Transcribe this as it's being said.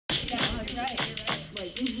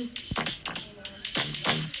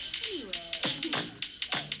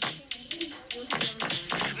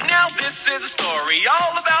story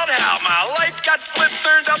all about how my life got flipped,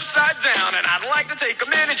 turned upside down, and I'd like to take a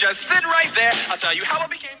minute, just sit right there. I'll tell you how I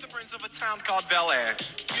became the prince of a town called Bel Air.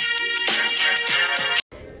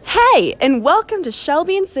 Hey, and welcome to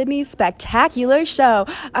Shelby and Sydney's spectacular show.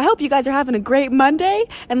 I hope you guys are having a great Monday,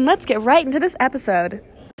 and let's get right into this episode.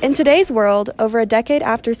 In today's world, over a decade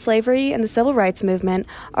after slavery and the civil rights movement,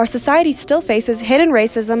 our society still faces hidden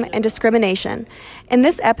racism and discrimination. In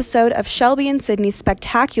this episode of Shelby and Sydney's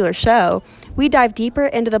spectacular show, we dive deeper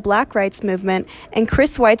into the Black rights movement and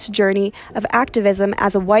Chris White's journey of activism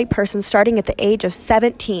as a white person starting at the age of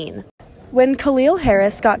 17. When Khalil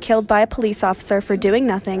Harris got killed by a police officer for doing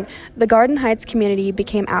nothing, the Garden Heights community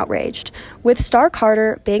became outraged. With Star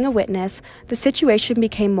Carter being a witness, the situation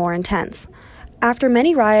became more intense. After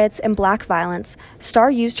many riots and black violence, Star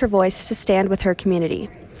used her voice to stand with her community.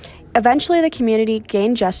 Eventually, the community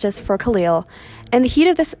gained justice for Khalil, and the heat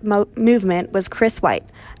of this movement was Chris White.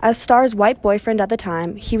 As Star's white boyfriend at the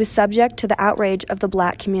time, he was subject to the outrage of the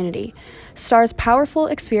black community. Star's powerful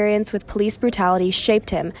experience with police brutality shaped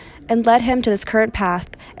him and led him to this current path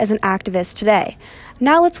as an activist today.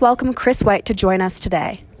 Now let's welcome Chris White to join us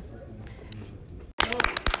today.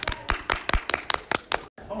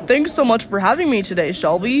 Thanks so much for having me today,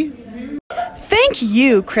 Shelby. Thank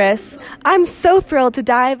you, Chris. I'm so thrilled to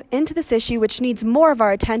dive into this issue, which needs more of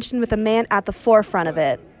our attention with a man at the forefront of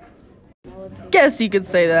it. Guess you could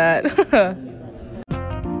say that.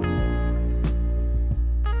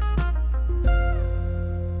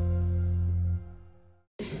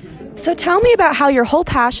 So tell me about how your whole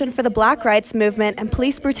passion for the Black rights movement and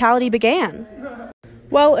police brutality began.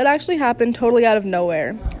 Well, it actually happened totally out of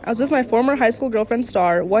nowhere. I was with my former high school girlfriend,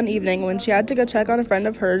 Star, one evening when she had to go check on a friend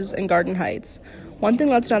of hers in Garden Heights. One thing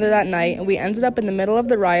led to another that night, and we ended up in the middle of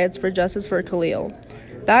the riots for justice for Khalil.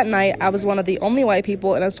 That night, I was one of the only white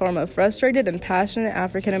people in a storm of frustrated and passionate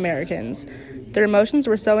African Americans. Their emotions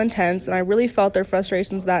were so intense, and I really felt their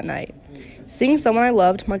frustrations that night. Seeing someone I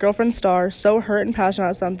loved, my girlfriend Star, so hurt and passionate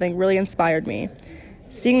about something really inspired me.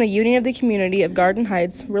 Seeing the unity of the community of Garden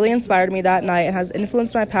Heights really inspired me that night and has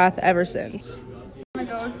influenced my path ever since.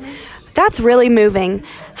 That's really moving.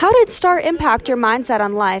 How did Star impact your mindset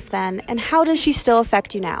on life then, and how does she still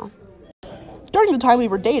affect you now? During the time we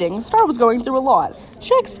were dating, Star was going through a lot.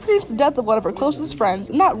 She had experienced the death of one of her closest friends,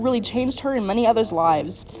 and that really changed her and many others'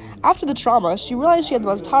 lives. After the trauma, she realized she had the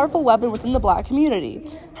most powerful weapon within the Black community,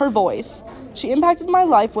 her voice. She impacted my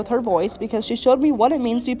life with her voice because she showed me what it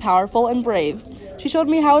means to be powerful and brave. She showed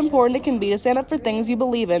me how important it can be to stand up for things you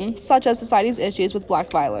believe in, such as society's issues with Black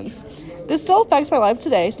violence. This still affects my life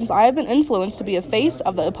today since I have been influenced to be a face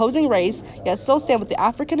of the opposing race, yet still stand with the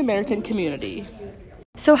African American community.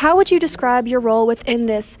 So how would you describe your role within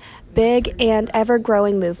this big and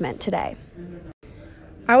ever-growing movement today?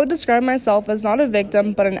 I would describe myself as not a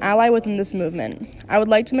victim, but an ally within this movement. I would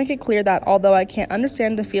like to make it clear that although I can't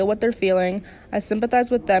understand to feel what they're feeling, I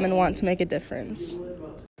sympathize with them and want to make a difference.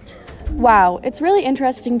 Wow, it's really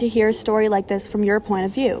interesting to hear a story like this from your point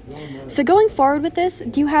of view. So going forward with this,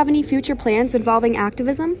 do you have any future plans involving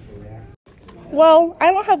activism? Well,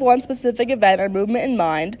 I don't have one specific event or movement in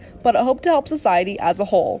mind, but I hope to help society as a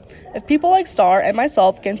whole. If people like Star and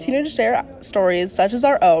myself continue to share stories such as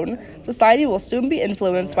our own, society will soon be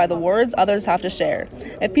influenced by the words others have to share.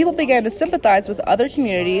 If people begin to sympathize with other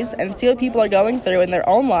communities and see what people are going through in their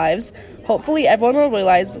own lives, hopefully everyone will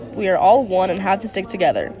realize we are all one and have to stick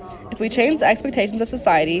together. If we change the expectations of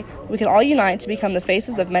society, we can all unite to become the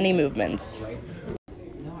faces of many movements.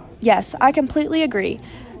 Yes, I completely agree.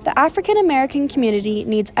 The African American community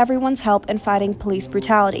needs everyone's help in fighting police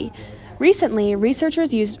brutality. Recently,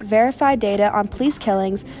 researchers used verified data on police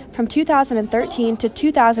killings from 2013 to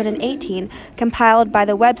 2018 compiled by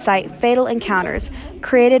the website Fatal Encounters,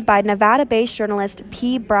 created by Nevada-based journalist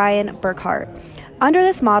P. Brian Burkhart. Under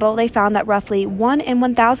this model, they found that roughly 1 in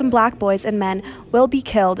 1,000 Black boys and men will be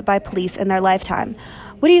killed by police in their lifetime.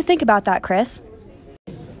 What do you think about that, Chris?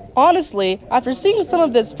 Honestly, after seeing some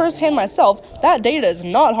of this firsthand myself, that data is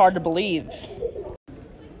not hard to believe.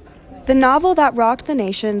 The novel that rocked the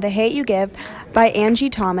nation, The Hate U Give, by Angie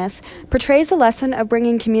Thomas, portrays the lesson of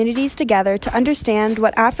bringing communities together to understand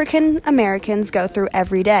what African Americans go through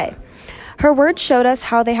every day. Her words showed us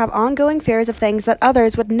how they have ongoing fears of things that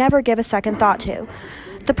others would never give a second thought to.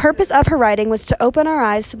 The purpose of her writing was to open our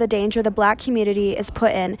eyes to the danger the Black community is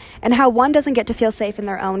put in and how one doesn't get to feel safe in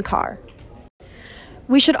their own car.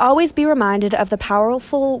 We should always be reminded of the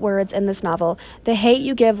powerful words in this novel. The hate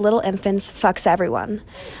you give little infants fucks everyone.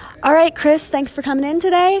 All right, Chris, thanks for coming in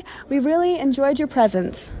today. We really enjoyed your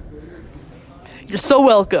presence. You're so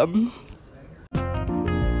welcome.